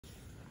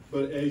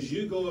But as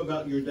you go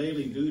about your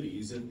daily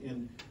duties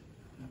and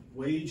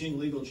waging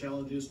legal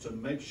challenges to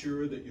make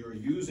sure that you're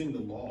using the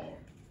law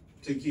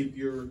to keep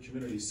your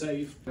community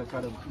safe. I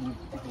try to move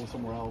people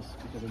somewhere else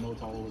because I know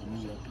it's all over the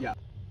media. Yeah.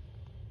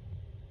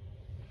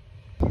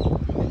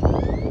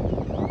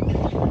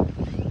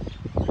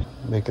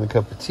 Making a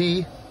cup of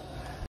tea.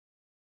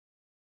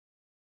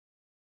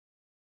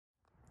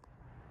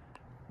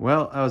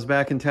 Well, I was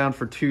back in town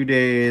for 2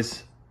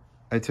 days.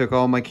 I took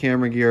all my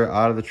camera gear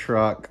out of the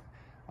truck.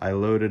 I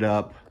loaded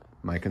up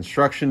my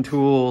construction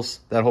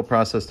tools. That whole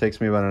process takes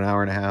me about an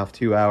hour and a half,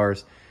 2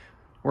 hours.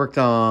 Worked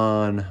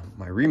on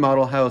my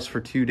remodel house for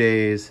 2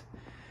 days.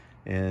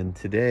 And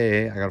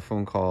today I got a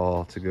phone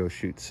call to go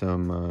shoot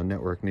some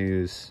network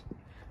news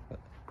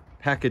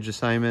package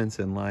assignments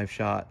and live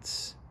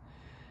shots.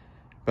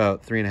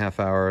 About 3.5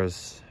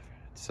 hours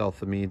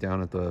south of me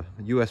down at the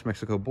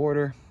US-Mexico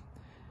border.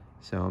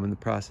 So I'm in the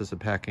process of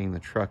packing the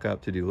truck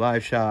up to do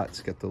live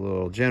shots, get the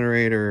little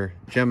generator,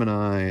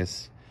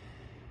 Geminis,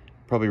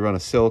 probably run a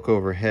silk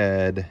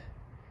overhead,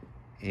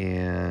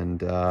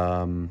 and oh,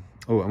 I'm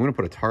gonna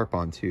put a tarp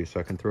on too, so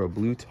I can throw a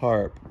blue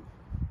tarp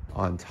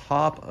on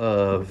top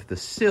of the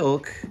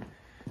silk,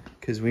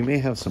 because we may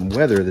have some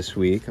weather this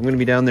week. I'm gonna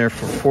be down there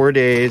for 4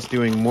 days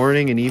doing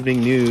morning and evening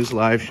news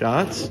live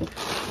shots,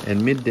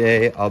 and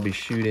midday I'll be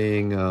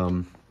shooting, what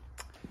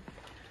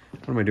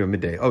am I doing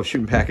midday? Oh,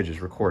 shooting packages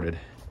recorded.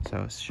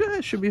 So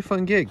it should be a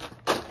fun gig.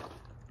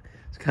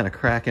 It's kind of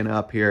cracking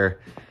up here.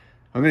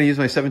 I'm going to use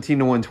my 17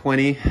 to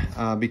 120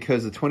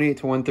 because the 28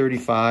 to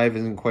 135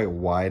 isn't quite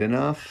wide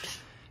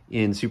enough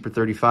in Super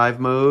 35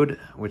 mode,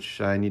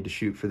 which I need to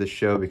shoot for this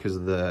show because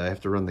of I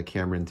have to run the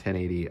camera in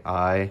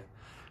 1080i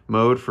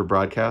mode for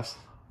broadcast.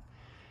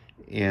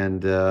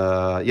 And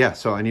yeah,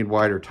 so I need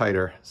wider,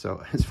 tighter.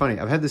 So it's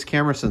funny. I've had this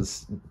camera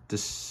since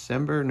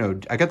December. No,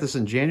 I got this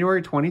in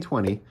January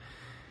 2020,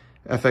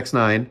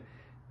 FX9.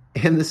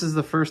 And this is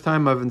the first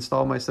time I've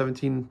installed my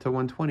 17 to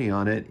 120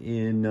 on it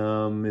in,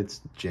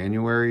 it's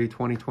January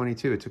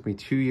 2022. It took me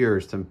 2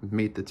 years to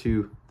mate the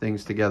two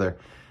things together.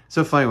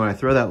 So funny, when I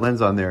throw that lens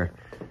on there,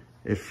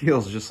 it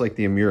feels just like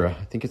the Amura.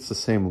 I think it's the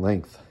same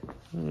length.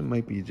 It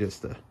might be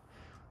just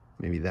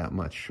maybe that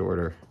much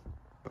shorter.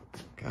 But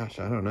gosh,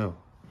 I don't know.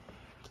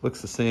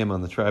 Looks the same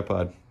on the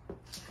tripod.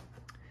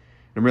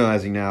 I'm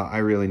realizing now I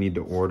really need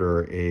to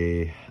order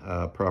a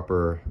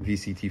proper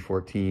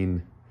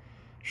VCT14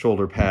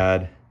 shoulder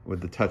pad with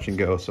the touch and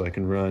go, so I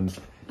can run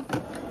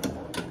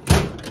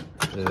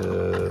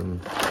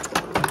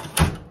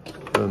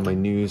my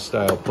news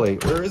style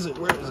plate. Where is it?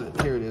 Where is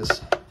it? Here it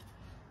is.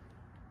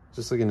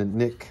 Just looking at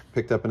Nick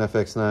picked up an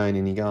FX9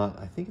 and he got,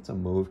 I think it's a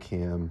Move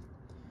Cam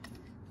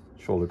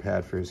shoulder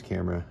pad for his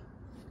camera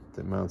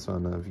that mounts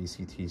on a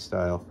VCT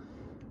style.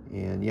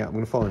 And yeah, I'm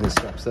gonna follow in his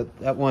steps.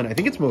 That one, I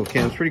think it's Move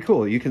Cam. It's pretty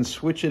cool. You can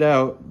switch it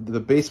out,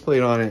 the base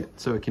plate on it,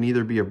 so it can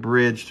either be a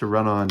bridge to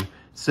run on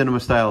cinema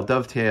style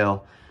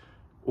dovetail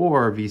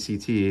or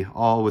VCT,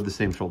 all with the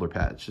same shoulder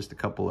pad. It's just a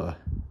couple of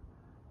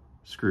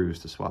screws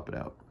to swap it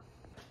out.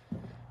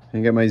 I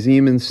got my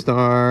Siemens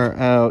Star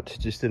out,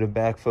 just did a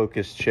back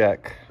focus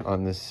check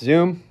on this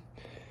zoom.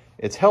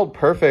 It's held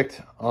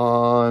perfect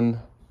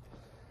on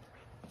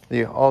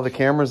all the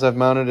cameras I've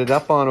mounted it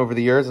up on over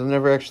the years. I've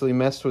never actually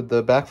messed with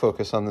the back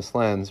focus on this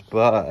lens,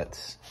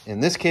 but in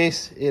this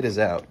case, it is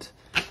out.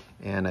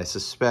 And I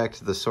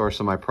suspect the source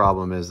of my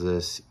problem is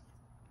this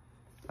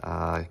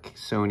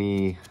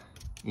Sony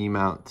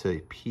E-mount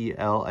to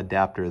PL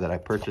adapter that I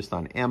purchased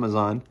on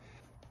Amazon.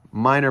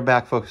 Minor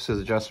back focus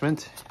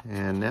adjustment,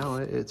 and now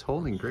it's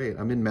holding great.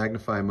 I'm in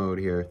magnify mode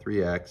here,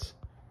 3x.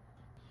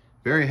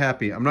 Very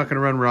happy. I'm not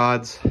gonna run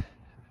rods.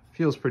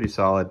 Feels pretty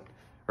solid,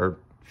 or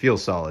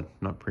feels solid,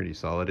 not pretty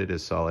solid, it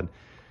is solid.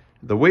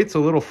 The weight's a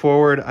little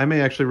forward. I may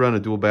actually run a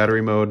dual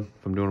battery mode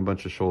if I'm doing a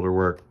bunch of shoulder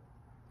work.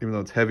 Even though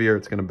it's heavier,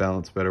 it's gonna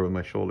balance better with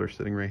my shoulder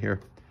sitting right here.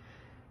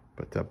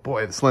 But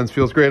boy, this lens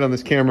feels great on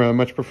this camera. I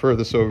much prefer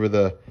this over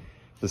the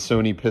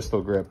Sony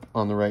pistol grip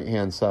on the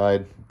right-hand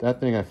side. That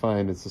thing, I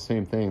find it's the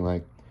same thing.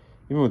 Like,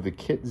 even with the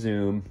kit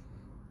zoom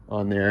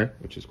on there,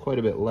 which is quite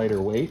a bit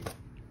lighter weight,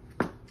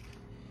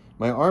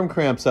 my arm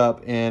cramps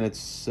up and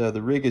it's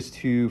the rig is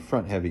too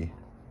front heavy,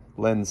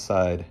 lens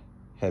side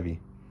heavy.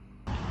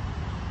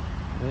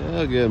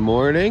 Well, good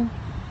morning.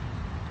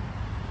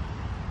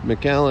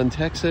 McAllen,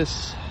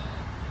 Texas.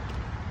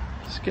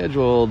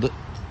 Scheduled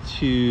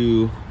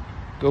to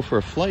go for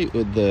a flight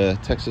with the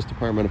Texas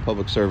Department of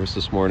Public Service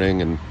this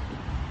morning and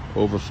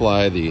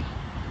overfly the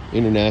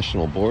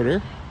international border.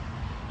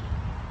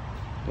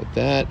 But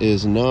that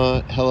is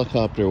not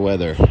helicopter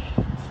weather.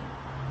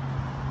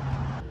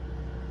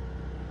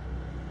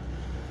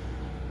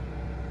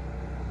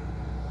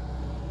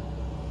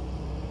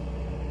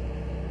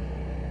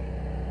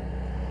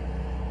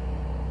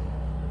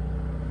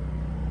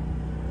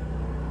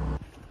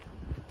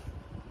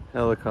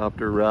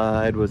 Helicopter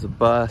ride was a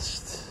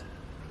bust.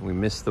 We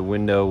missed the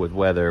window with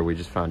weather. We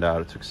just found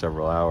out it took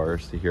several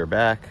hours to hear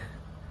back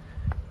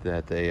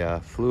that they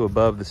flew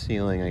above the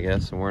ceiling, I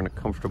guess, and weren't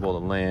comfortable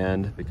to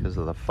land because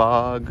of the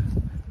fog.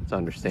 It's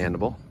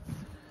understandable.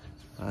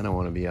 I don't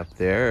want to be up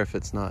there if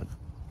it's not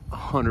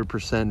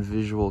 100%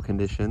 visual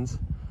conditions.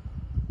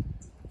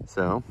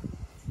 So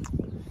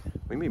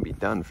we may be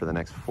done for the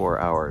next 4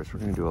 hours. We're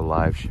going to do a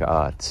live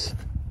shot,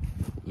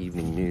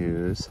 evening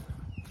news,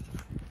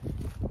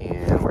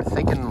 and we're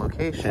thinking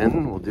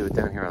location. We'll do it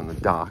down here on the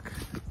dock.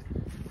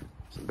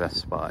 It's the best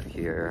spot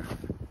here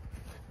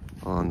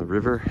on the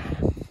river.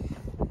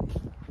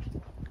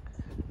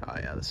 Oh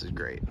yeah, this is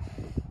great.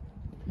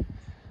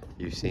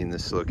 You've seen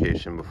this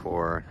location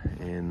before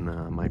in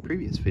my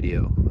previous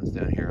video. I was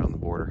down here on the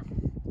border.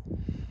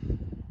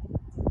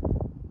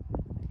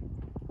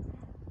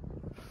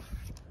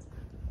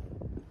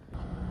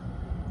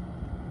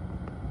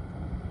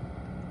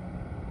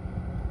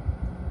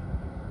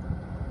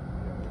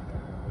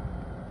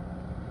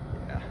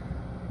 Yeah.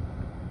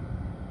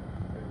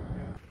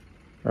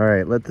 All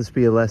right, let this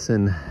be a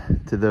lesson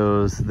to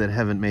those that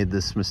haven't made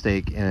this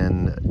mistake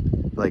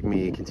and, like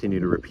me,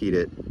 continue to repeat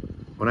it.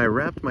 When I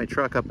wrapped my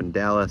truck up in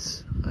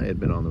Dallas, I had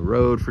been on the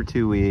road for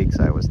 2 weeks.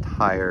 I was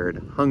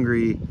tired,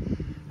 hungry.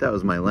 That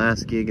was my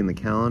last gig in the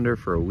calendar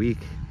for a week.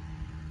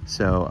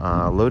 So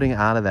loading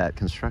out of that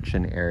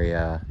construction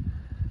area,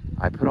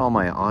 I put all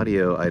my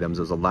audio items.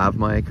 It was a lav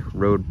mic,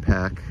 Rode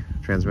pack,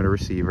 transmitter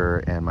receiver,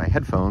 and my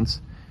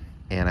headphones.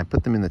 And I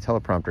put them in the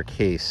teleprompter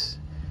case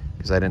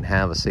because I didn't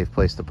have a safe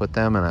place to put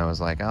them. And I was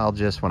like, I'll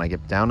just, when I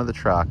get down to the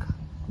truck,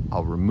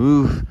 I'll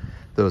remove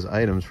those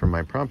items from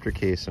my prompter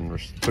case and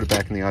put it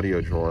back in the audio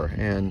drawer.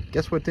 And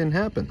guess what didn't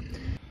happen?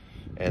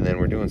 And then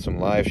we're doing some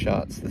live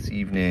shots this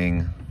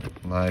evening,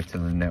 live to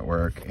the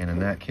network. And in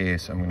that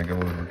case, I'm gonna go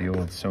with the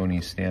old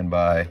Sony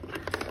standby.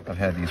 I've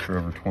had these for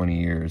over 20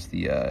 years,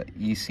 the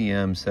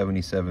ECM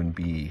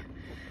 77B. I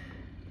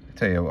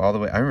tell you, all the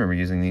way, I remember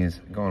using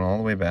these going all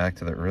the way back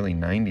to the early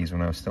 90s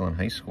when I was still in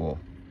high school.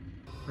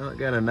 Well, I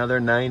got another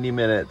 90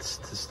 minutes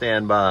to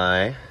stand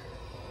by.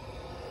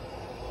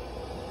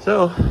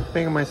 So,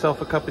 making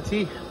myself a cup of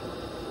tea.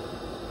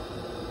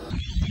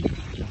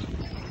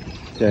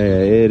 Tell ya,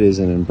 it is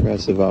an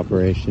impressive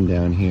operation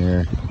down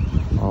here.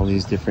 All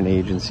these different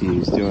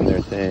agencies doing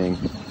their thing.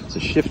 It's a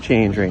shift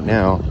change right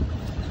now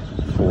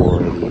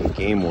for the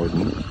game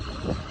warden.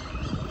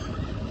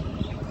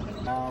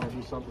 Now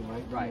do something,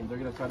 right? Right. They're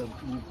gonna try to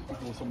move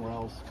people somewhere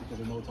else because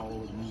they know it's all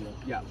over the media.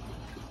 Yeah.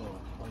 So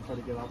I'll try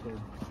to get out there.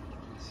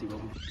 See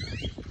what we...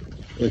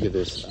 Look at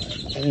this.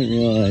 I didn't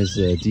realize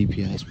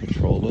DPS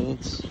patrol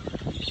boats,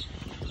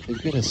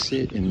 they've got to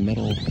sit in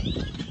metal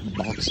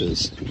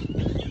boxes.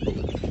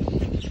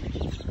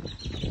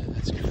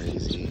 That's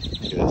crazy.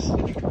 Look at this.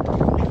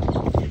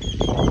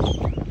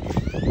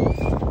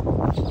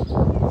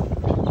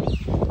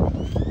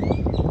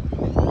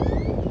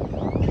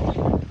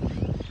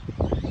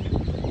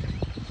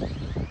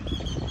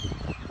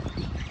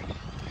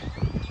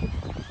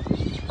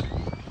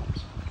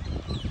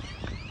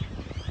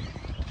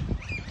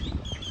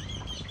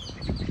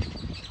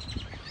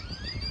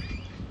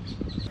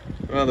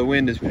 Well, the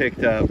wind has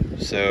picked up,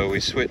 so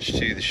we switched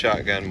to the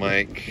shotgun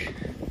mic.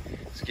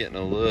 It's getting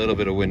a little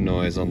bit of wind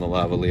noise on the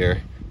lavalier.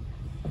 I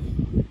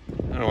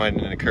don't know why it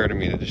didn't occur to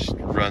me to just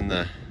run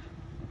the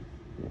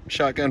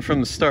shotgun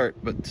from the start,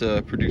 but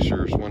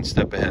producer's one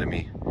step ahead of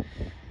me.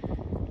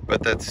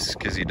 But that's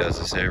because he does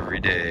this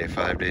every day,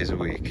 5 days a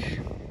week.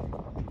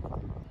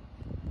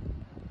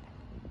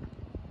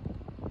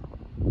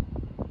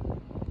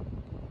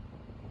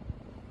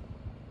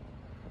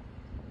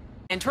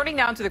 And turning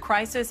now to the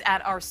crisis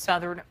at our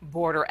southern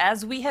border.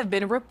 As we have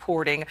been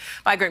reporting,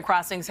 migrant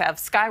crossings have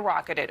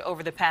skyrocketed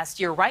over the past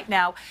year, right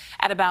now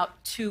at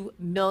about 2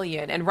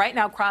 million. And right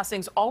now,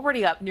 crossings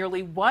already up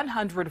nearly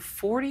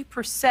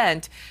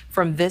 140%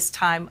 from this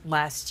time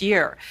last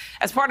year.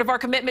 As part of our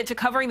commitment to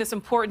covering this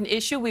important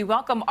issue, we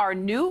welcome our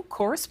new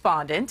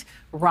correspondent,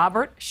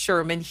 Robert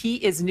Sherman. He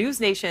is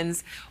News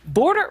Nation's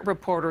border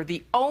reporter,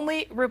 the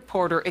only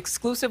reporter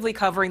exclusively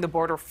covering the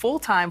border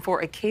full-time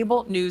for a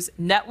cable news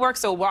network.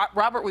 So,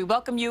 Robert, we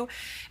welcome you.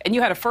 And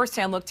you had a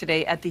firsthand look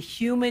today at the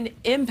human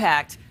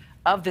impact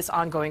of this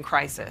ongoing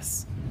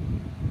crisis.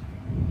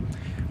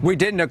 We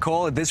did,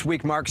 Nicole. This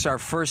week marks our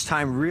first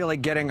time really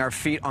getting our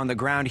feet on the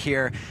ground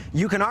here.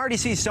 You can already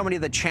see so many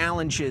of the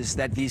challenges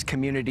that these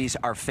communities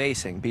are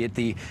facing, be it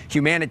the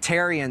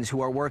humanitarians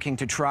who are working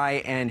to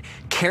try and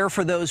care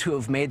for those who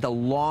have made the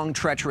long,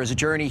 treacherous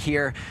journey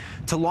here,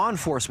 to law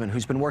enforcement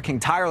who's been working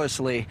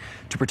tirelessly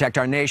to protect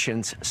our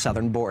nation's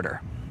southern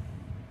border.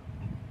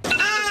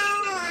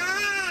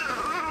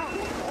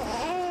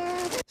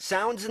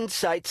 Sounds and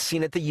sights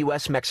seen at the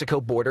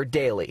U.S.-Mexico border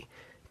daily.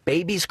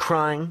 Babies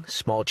crying,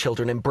 small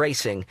children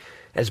embracing,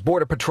 as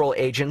Border Patrol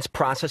agents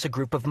process a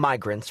group of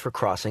migrants for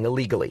crossing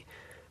illegally.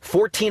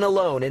 14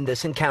 alone in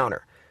this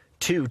encounter.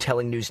 2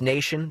 telling News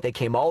Nation they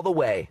came all the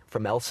way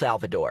from El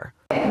Salvador.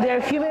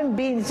 They're human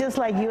beings just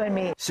like you and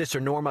me. Sister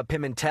Norma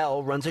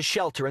Pimentel runs a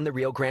shelter in the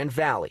Rio Grande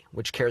Valley,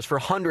 which cares for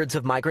hundreds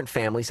of migrant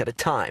families at a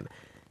time.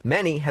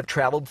 Many have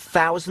traveled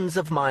thousands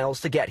of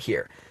miles to get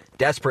here,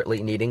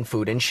 desperately needing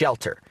food and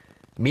shelter.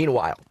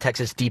 Meanwhile,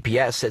 Texas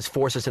DPS says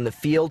forces in the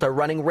field are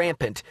running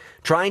rampant,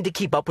 trying to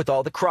keep up with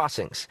all the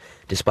crossings,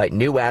 despite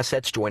new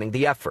assets joining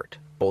the effort.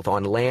 both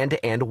on land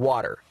and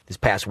water. This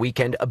past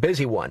weekend, a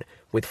busy one,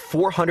 with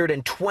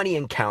 420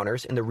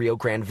 encounters in the Rio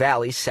Grande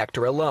Valley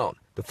sector alone.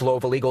 The flow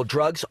of illegal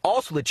drugs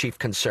also the chief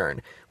concern,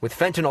 with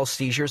fentanyl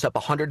seizures up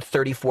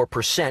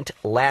 134%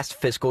 last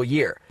fiscal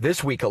year.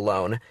 This week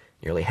alone,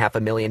 nearly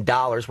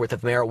 $500,000 worth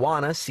of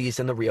marijuana seized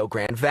in the Rio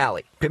Grande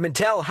Valley.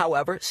 Pimentel,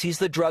 however, sees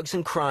the drugs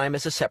and crime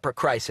as a separate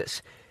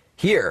crisis.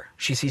 Here,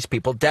 she sees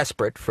people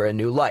desperate for a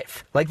new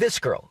life, like this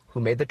girl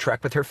who made the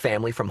trek with her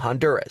family from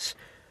Honduras.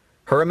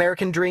 Her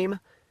American dream?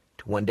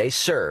 To one day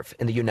serve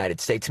in the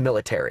United States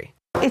military.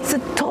 It's a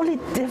totally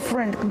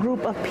different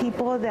group of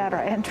people that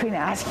are entering,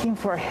 asking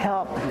for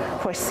help,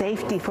 for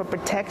safety, for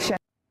protection.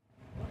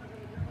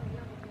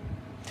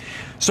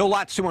 So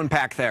lots to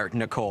unpack there,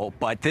 Nicole.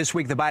 But this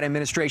week, the Biden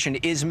administration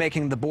is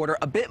making the border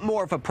a bit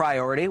more of a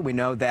priority. We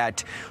know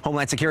that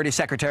Homeland Security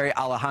Secretary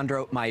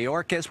Alejandro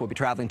Mayorkas will be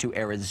traveling to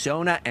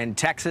Arizona and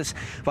Texas.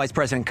 Vice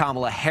President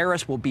Kamala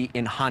Harris will be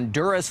in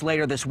Honduras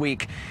later this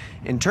week.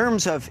 In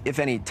terms of if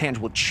any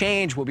tangible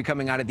change will be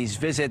coming out of these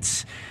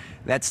visits,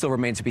 that still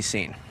remains to be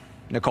seen.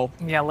 Nicole?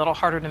 Yeah, a little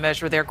harder to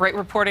measure there. Great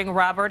reporting,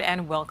 Robert,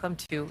 and welcome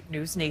to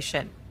News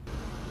Nation.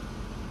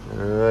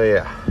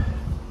 Yeah.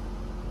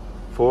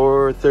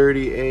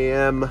 4:30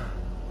 a.m.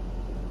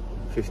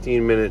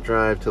 15-minute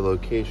drive to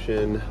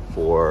location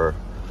for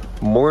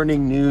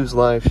morning news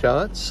live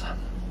shots.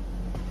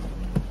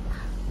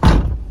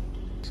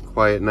 It's a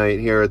quiet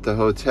night here at the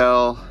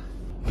hotel,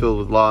 filled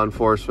with law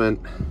enforcement.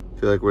 I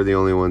feel like we're the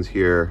only ones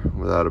here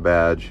without a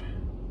badge.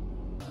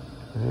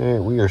 All right,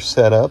 we are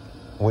set up,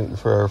 waiting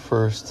for our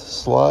first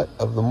slot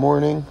of the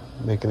morning,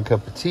 making a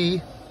cup of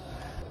tea.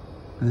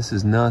 This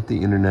is not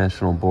the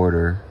international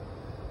border,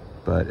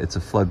 but it's a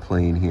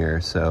floodplain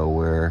here, so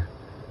we're,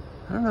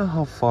 I don't know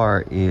how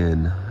far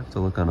in, I have to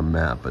look on a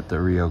map, but the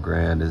Rio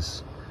Grande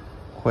is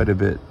quite a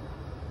bit,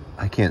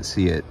 I can't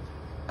see it,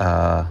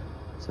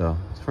 so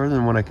it's further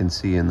than what I can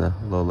see in the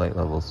low light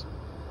levels.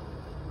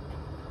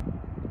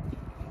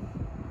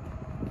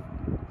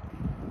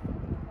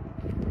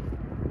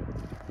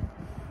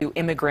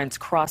 Immigrants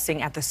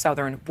crossing at the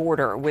southern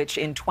border, which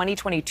in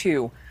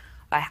 2022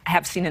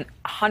 have seen an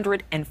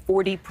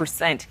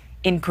 140%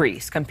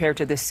 increase compared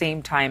to the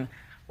same time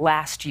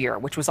last year,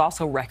 which was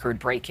also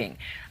record-breaking.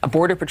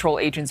 Border Patrol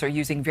agents are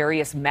using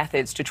various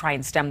methods to try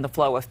and stem the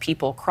flow of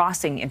people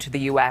crossing into the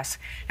U.S.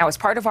 Now, as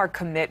part of our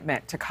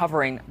commitment to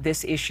covering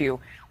this issue,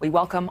 we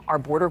welcome our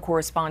border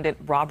correspondent,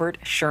 Robert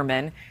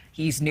Sherman.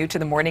 He's new to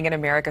the Morning in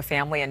America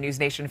family and News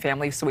Nation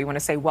family, so we want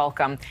to say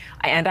welcome.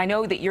 And I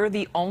know that you're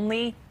the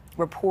only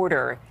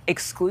reporter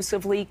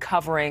exclusively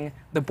covering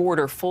the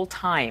border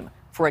full-time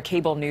for a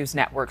cable news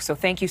network. So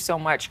thank you so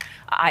much.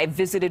 I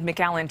visited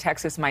McAllen,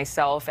 Texas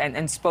myself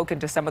and spoken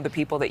to some of the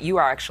people that you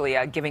are actually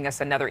giving us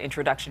another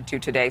introduction to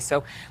today.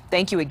 So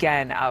thank you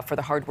again for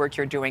the hard work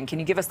you're doing. Can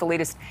you give us the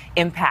latest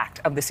impact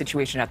of the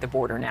situation at the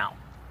border now?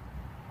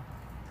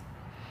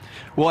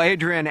 Well,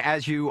 Adrian,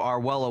 as you are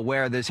well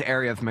aware, this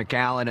area of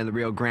McAllen and the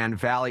Rio Grande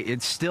Valley,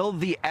 it's still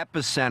the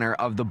epicenter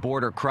of the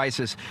border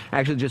crisis.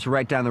 Actually, just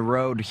right down the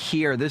road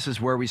here, this is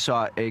where we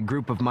saw a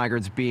group of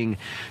migrants being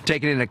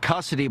taken into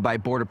custody by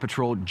Border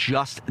Patrol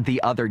just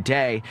the other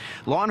day.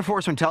 Law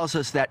enforcement tells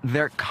us that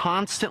they're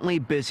constantly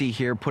busy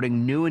here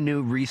putting new and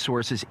new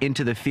resources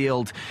into the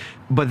field,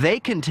 but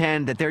they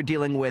contend that they're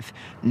dealing with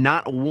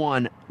not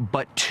one,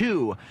 but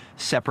two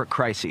separate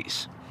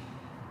crises.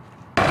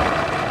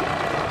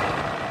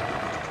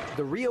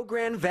 The Rio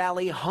Grande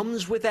Valley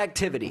hums with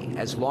activity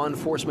as law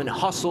enforcement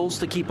hustles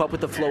to keep up with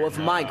the flow of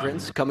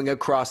migrants coming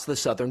across the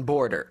southern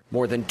border.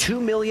 More than 2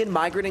 million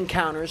migrant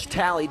encounters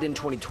tallied in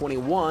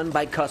 2021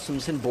 by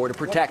Customs and Border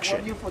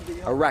Protection,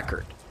 a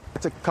record.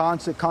 It's a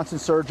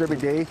constant surge every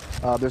day.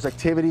 There's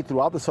activity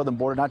throughout the southern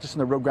border, not just in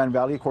the Rio Grande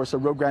Valley. Of course, the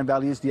Rio Grande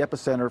Valley is the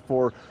epicenter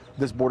for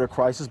this border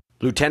crisis.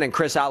 Lieutenant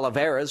Chris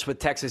Oliveras with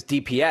Texas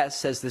DPS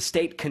says the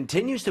state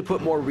continues to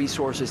put more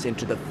resources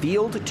into the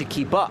field to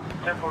keep up.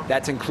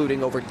 That's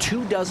including over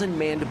 24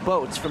 manned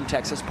boats from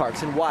Texas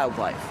Parks and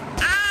Wildlife.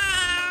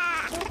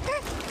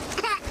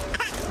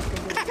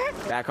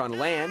 Back on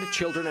land,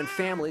 children and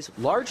families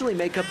largely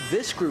make up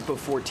this group of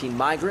 14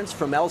 migrants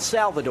from El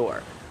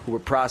Salvador, who were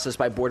processed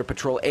by Border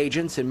Patrol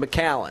agents in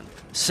McAllen.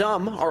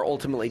 Some are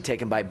ultimately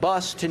taken by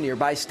bus to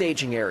nearby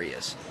staging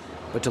areas.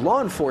 But to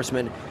law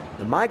enforcement,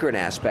 the migrant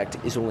aspect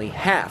is only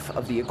half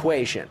of the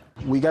equation.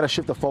 We got to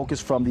shift the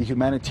focus from the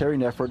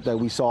humanitarian effort that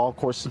we saw, of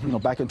course,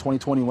 back in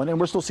 2021, and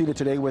we're still seeing it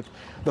today with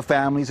the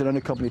families and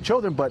unaccompanied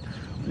children, but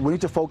we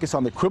need to focus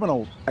on the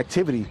criminal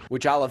activity,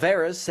 which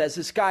Oliveras says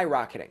is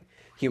skyrocketing.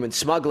 Human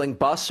smuggling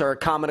busts are a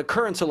common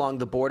occurrence along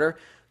the border,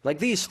 like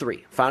these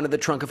three found in the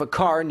trunk of a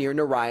car near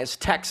Narias,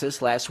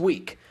 Texas last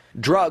week.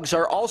 Drugs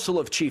are also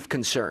of chief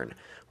concern,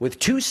 with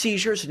 2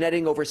 seizures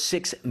netting over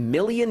 $6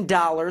 million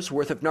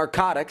worth of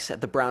narcotics at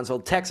the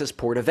Brownsville, Texas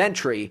port of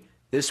entry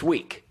this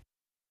week.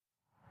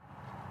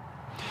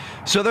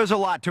 So there's a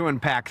lot to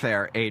unpack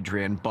there,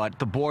 Adrian, but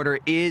the border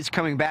is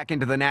coming back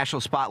into the national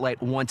spotlight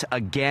once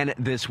again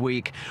this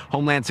week.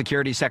 Homeland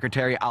Security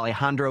Secretary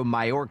Alejandro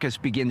Mayorkas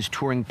begins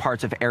touring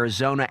parts of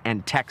Arizona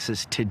and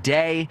Texas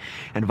today,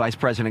 and Vice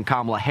President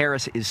Kamala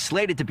Harris is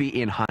slated to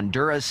be in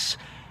Honduras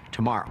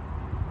tomorrow.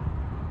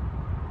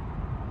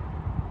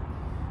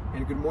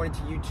 And good morning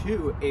to you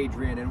too,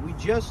 Adrian. And we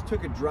just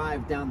took a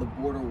drive down the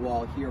border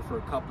wall here for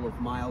a couple of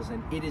miles,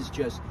 and it is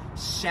just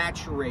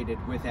saturated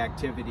with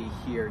activity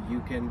here.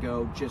 You can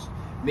go just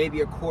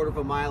maybe a quarter of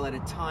a mile at a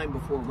time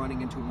before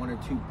running into one or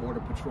two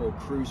Border Patrol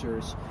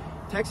cruisers.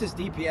 Texas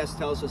DPS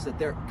tells us that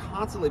they're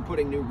constantly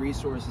putting new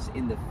resources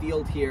in the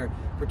field here,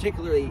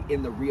 particularly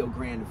in the Rio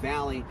Grande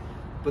Valley.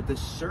 But the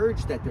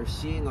surge that they're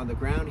seeing on the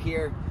ground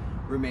here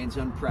remains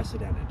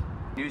unprecedented.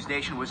 News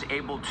Nation was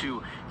able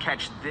to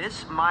catch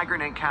this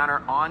migrant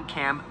encounter on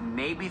cam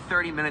maybe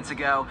 30 minutes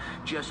ago,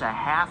 just a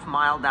half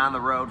mile down the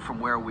road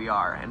from where we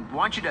are. And I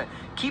want you to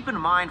keep in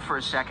mind for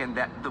a second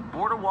that the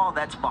border wall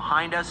that's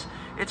behind us,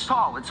 it's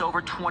tall, it's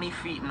over 20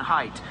 feet in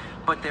height.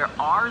 But there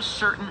are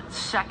certain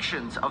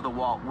sections of the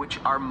wall which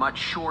are much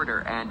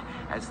shorter. And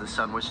as the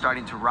sun was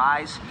starting to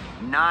rise,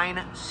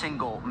 9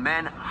 single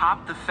men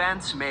hopped the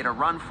fence, made a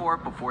run for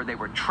it before they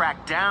were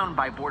tracked down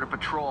by Border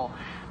Patrol.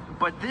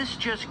 But this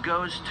just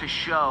goes to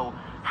show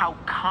how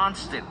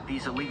constant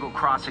these illegal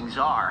crossings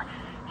are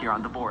here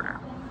on the border.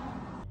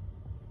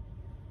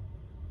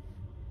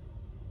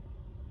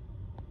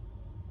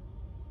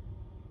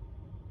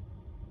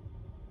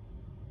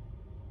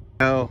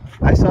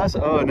 I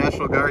saw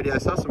National Guard. Yeah, I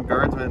saw some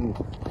guardsmen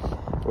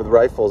with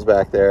rifles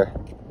back there.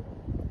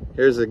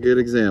 Here's a good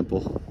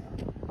example.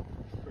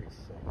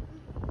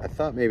 I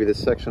thought maybe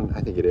this section,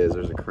 I think it is.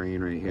 There's a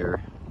crane right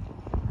here.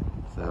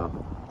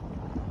 So,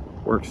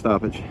 work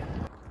stoppage.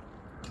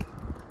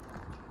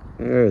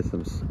 There's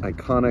some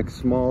iconic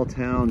small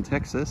town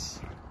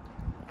Texas.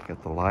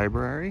 Got the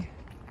library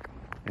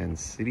and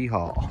City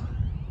Hall.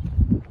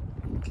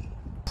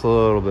 It's a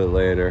little bit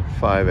later,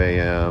 5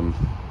 a.m.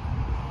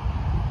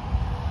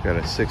 Got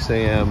a 6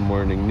 a.m.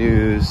 morning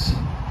news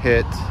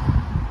hit,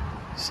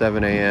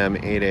 7 a.m.,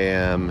 8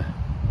 a.m.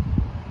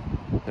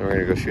 Then we're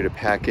gonna go shoot a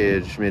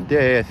package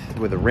midday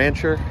with a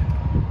rancher.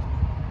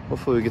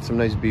 Hopefully we get some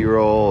nice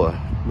B-roll,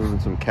 moving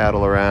some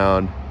cattle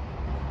around.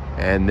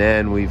 And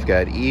then we've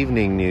got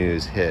evening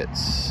news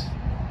hits,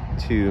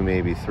 2,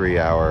 maybe 3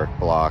 hour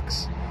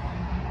blocks.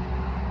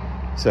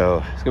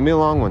 So it's gonna be a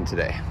long one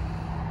today.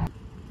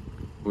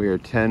 We are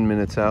 10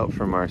 minutes out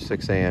from our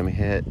 6 a.m.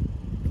 hit.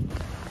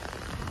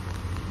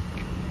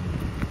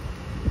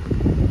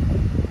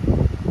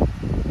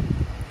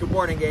 Good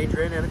morning,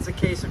 Adrian, and it's a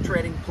case of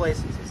trading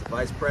places as the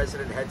Vice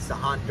President heads to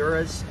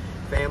Honduras.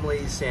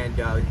 Families and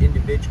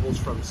individuals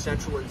from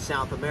Central and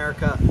South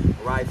America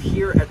arrive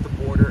here at the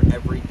border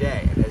every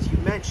day. And as you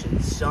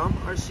mentioned, some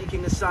are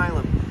seeking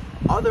asylum,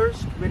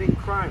 others committing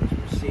crimes.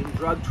 We're seeing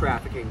drug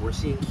trafficking, we're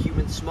seeing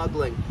human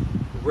smuggling.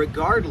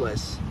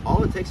 Regardless,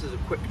 all it takes is a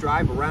quick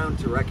drive around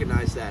to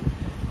recognize that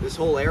this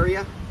whole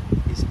area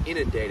is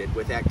inundated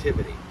with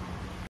activity.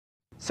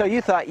 So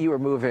you thought you were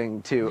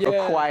moving to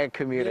a quiet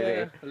community?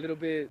 Yeah, a little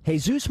bit.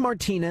 Jesus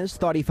Martinez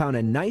thought he found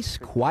a nice,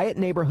 quiet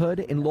neighborhood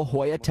in La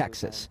Jolla,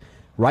 Texas,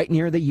 right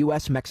near the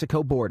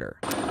U.S.-Mexico border.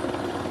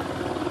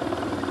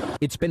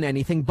 It's been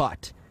anything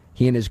but.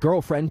 He and his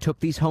girlfriend took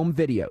these home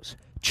videos.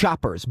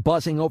 Choppers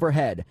buzzing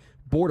overhead,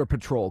 Border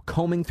Patrol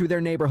combing through their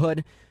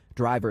neighborhood,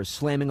 drivers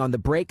slamming on the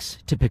brakes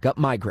to pick up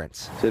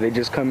migrants. So they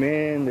just come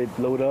in, they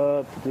load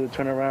up, do the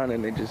turnaround,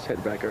 and they just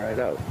head back right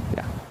out.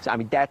 Yeah, so I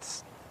mean,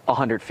 that's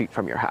 100 feet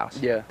from your house.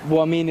 Yeah.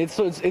 Well, I mean,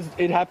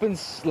 it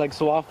happens like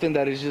so often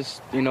that it's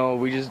just, you know,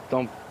 we just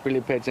don't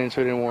really pay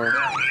attention anymore.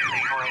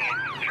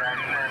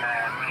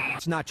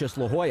 It's not just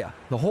La Jolla.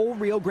 The whole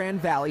Rio Grande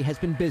Valley has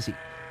been busy.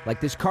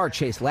 Like this car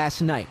chase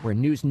last night where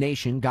News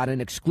Nation got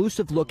an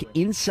exclusive look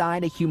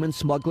inside a human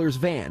smuggler's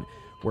van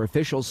where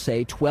officials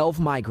say 12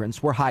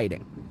 migrants were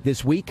hiding.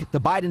 This week, the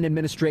Biden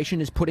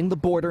administration is putting the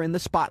border in the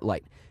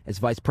spotlight as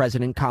Vice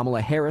President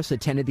Kamala Harris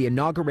attended the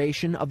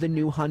inauguration of the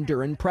new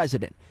Honduran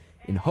president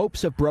in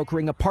hopes of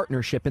brokering a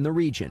partnership in the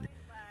region.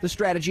 The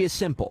strategy is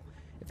simple.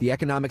 If the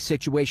economic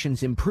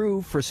situations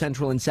improve for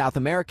Central and South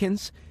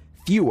Americans,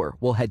 fewer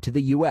will head to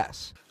the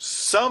U.S.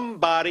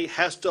 Somebody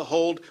has to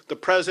hold the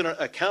president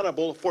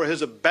accountable for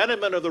his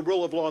abandonment of the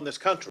rule of law in this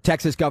country.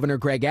 Texas Governor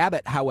Greg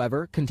Abbott,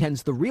 however,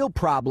 contends the real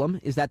problem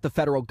is that the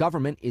federal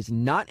government is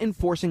not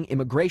enforcing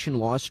immigration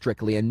laws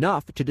strictly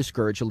enough to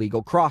discourage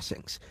illegal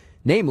crossings,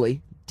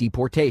 namely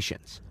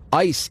deportations.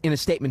 ICE, in a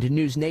statement to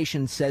News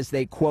Nation, says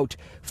they, quote,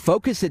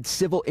 focus its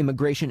civil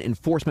immigration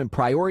enforcement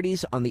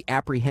priorities on the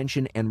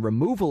apprehension and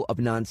removal of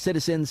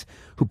non-citizens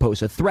who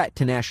pose a threat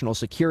to national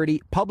security,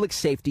 public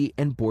safety,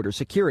 and border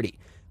security,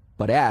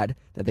 but add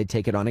that they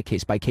take it on a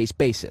case-by-case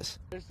basis.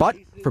 But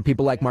for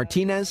people like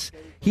Martinez,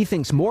 he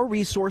thinks more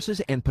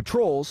resources and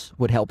patrols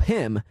would help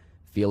him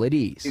feel at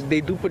ease. They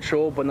do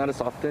patrol, but not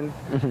as often,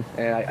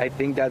 and I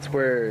think that's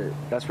where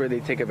they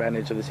take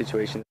advantage of the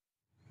situation.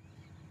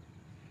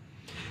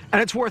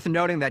 And it's worth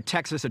noting that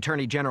Texas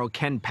Attorney General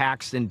Ken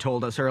Paxton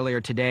told us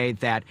earlier today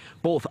that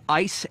both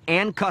ICE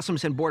and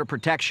Customs and Border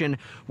Protection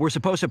were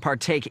supposed to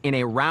partake in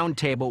a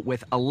roundtable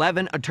with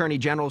 11 attorney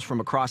generals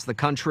from across the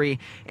country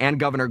and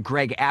Governor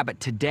Greg Abbott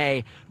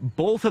today.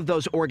 Both of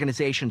those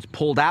organizations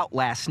pulled out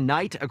last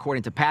night,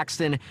 according to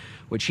Paxton,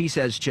 which he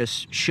says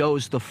just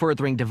shows the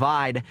furthering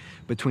divide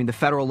between the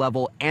federal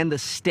level and the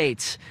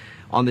states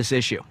on this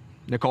issue.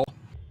 Nicole?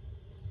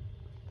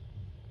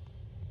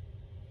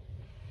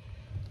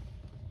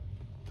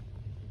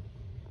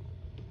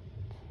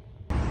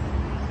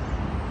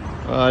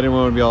 I didn't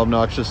want to be all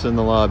obnoxious in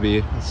the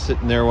lobby,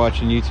 sitting there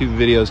watching YouTube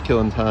videos,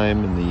 killing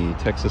time, and the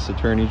Texas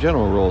Attorney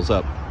General rolls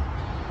up.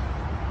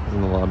 He's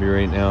in the lobby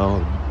right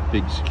now,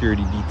 big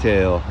security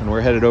detail, and we're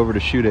headed over to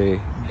shoot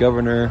a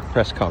governor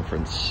press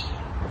conference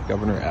with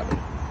Governor Abbott.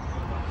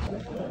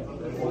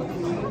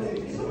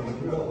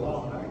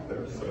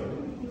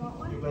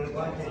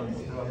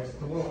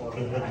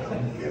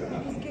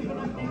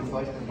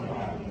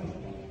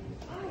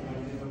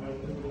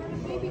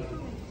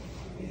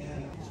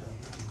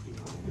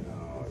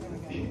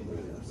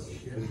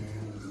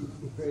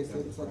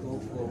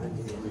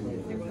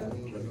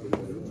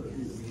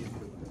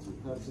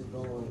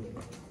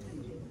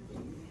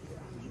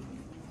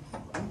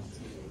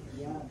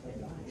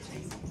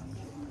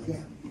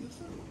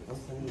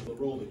 The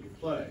role that you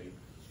play,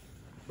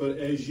 but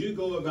as you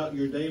go about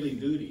your daily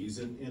duties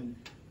in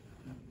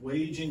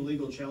waging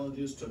legal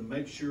challenges to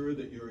make sure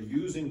that you're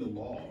using the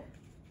law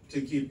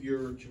to keep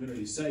your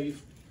community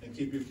safe and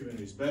keep your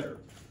communities better,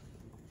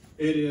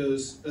 it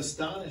is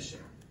astonishing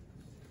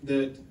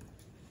that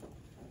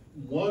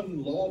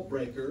one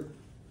lawbreaker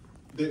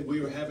that we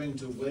are having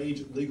to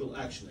wage legal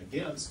action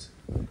against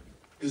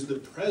is the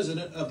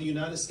President of the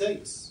United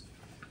States.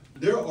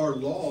 There are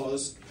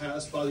laws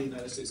passed by the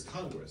United States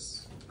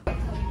Congress. There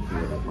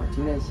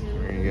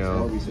you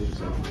go.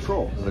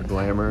 The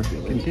glamour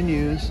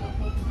continues.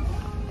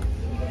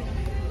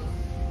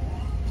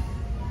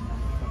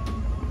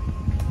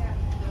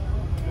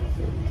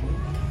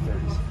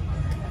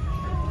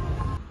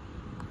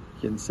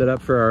 Getting set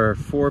up for our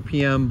 4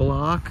 p.m.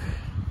 block.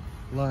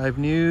 Live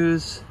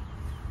news.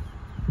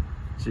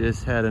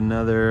 Just had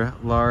another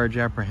large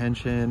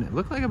apprehension. It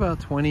looked like about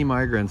 20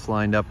 migrants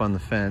lined up on the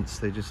fence.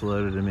 They just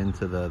loaded them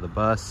into the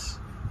bus.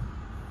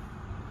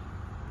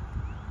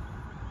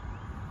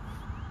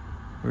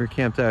 We were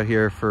camped out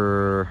here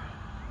for,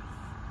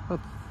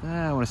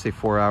 I want to say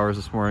 4 hours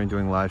this morning,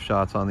 doing live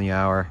shots on the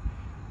hour.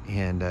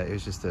 And it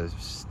was just a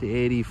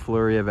steady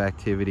flurry of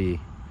activity.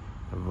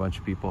 A bunch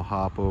of people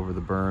hop over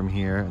the berm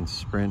here and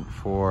sprint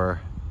for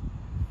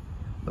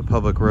the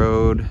public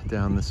road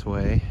down this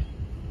way.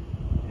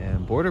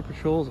 And Border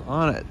Patrol's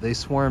on it. They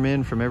swarm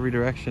in from every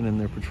direction in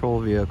their patrol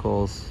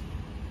vehicles.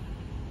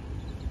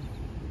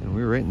 And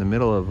we were right in the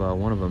middle of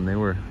one of them.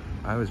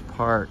 I was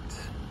parked.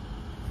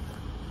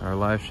 Our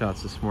live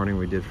shots this morning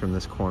we did from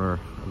this corner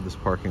of this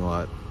parking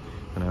lot.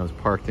 And I was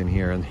parked in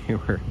here, and they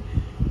were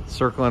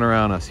circling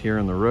around us here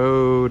in the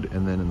road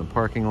and then in the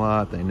parking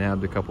lot. They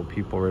nabbed a couple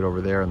people right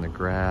over there in the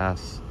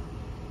grass.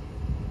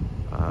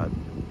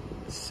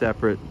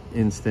 Separate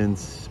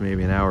instance,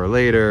 maybe an hour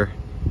later,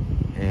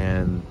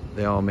 and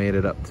they all made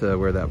it up to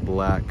where that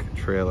black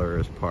trailer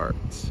is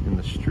parked in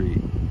the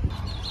street.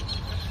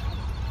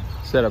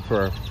 Set up for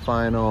our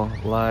final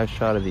live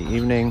shot of the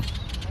evening.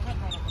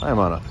 I'm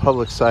on a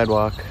public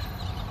sidewalk.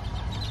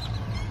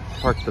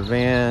 Parked the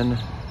van.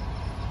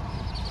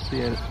 See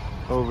it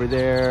over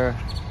there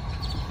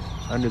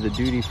under the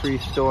duty-free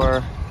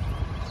store.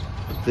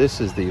 This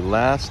is the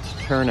last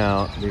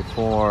turnout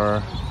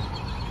before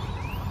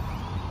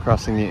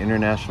crossing the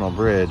international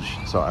bridge.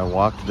 So I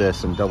walked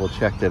this and double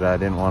checked it. I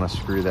didn't want to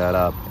screw that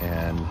up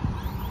and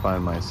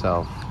find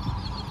myself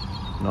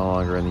no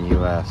longer in the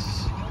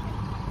US.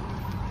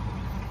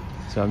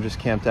 So I'm just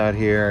camped out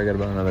here. I got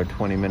about another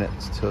 20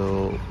 minutes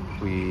till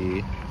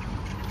we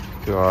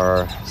do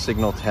our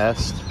signal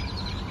test.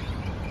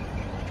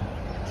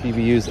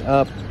 TVU's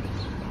up,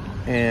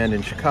 and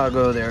in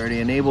Chicago they already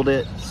enabled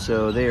it,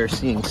 so they are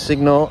seeing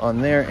signal on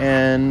their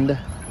end.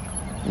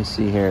 Let me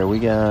see here, we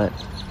got,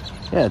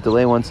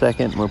 delay 1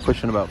 second. We're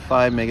pushing about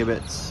 5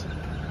 megabits.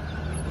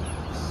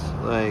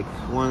 It's like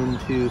 1,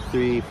 2,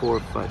 3, 4,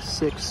 5,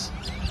 6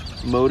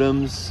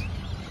 modems.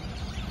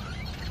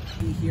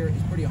 Here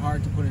is pretty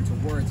hard to put into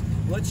words.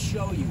 Let's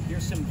show you.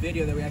 Here's some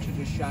video that we actually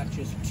just shot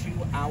just 2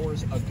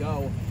 hours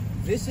ago.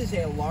 This is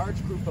a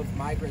large group of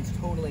migrants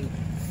totaling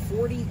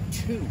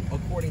 42,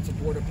 according to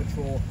Border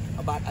Patrol.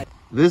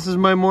 This is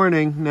my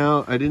morning.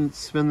 No, I didn't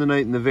spend the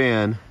night in the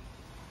van.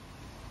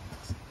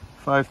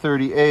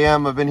 5:30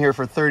 a.m. I've been here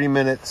for 30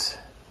 minutes,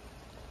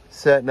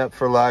 setting up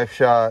for live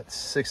shots.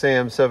 6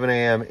 a.m., 7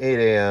 a.m., 8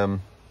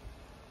 a.m.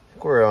 I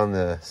think we're on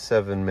the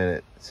 7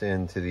 minutes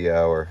into the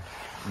hour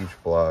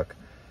each block.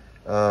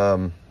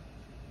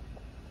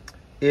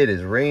 It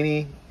is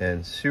rainy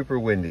and super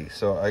windy,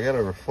 so I got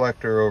a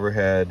reflector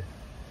overhead,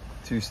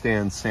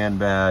 2-stand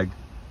sandbag.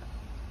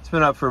 It's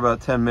been up for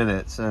about 10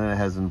 minutes and it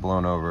hasn't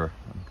blown over.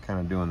 I'm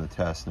kind of doing the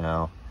test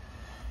now.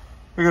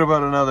 We got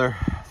about another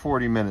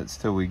 40 minutes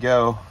till we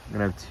go. I'm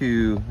gonna have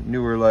 2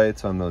 newer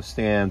lights on those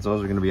stands.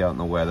 Those are gonna be out in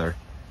the weather.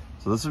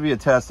 So this will be a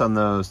test on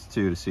those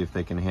too, to see if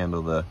they can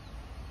handle the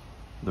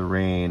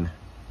rain.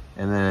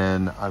 And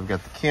then I've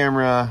got the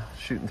camera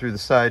shooting through the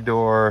side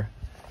door.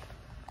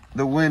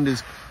 The wind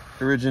is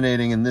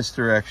originating in this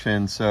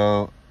direction,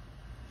 so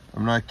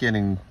I'm not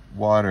getting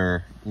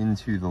water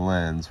into the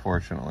lens,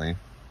 fortunately.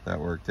 That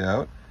worked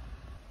out.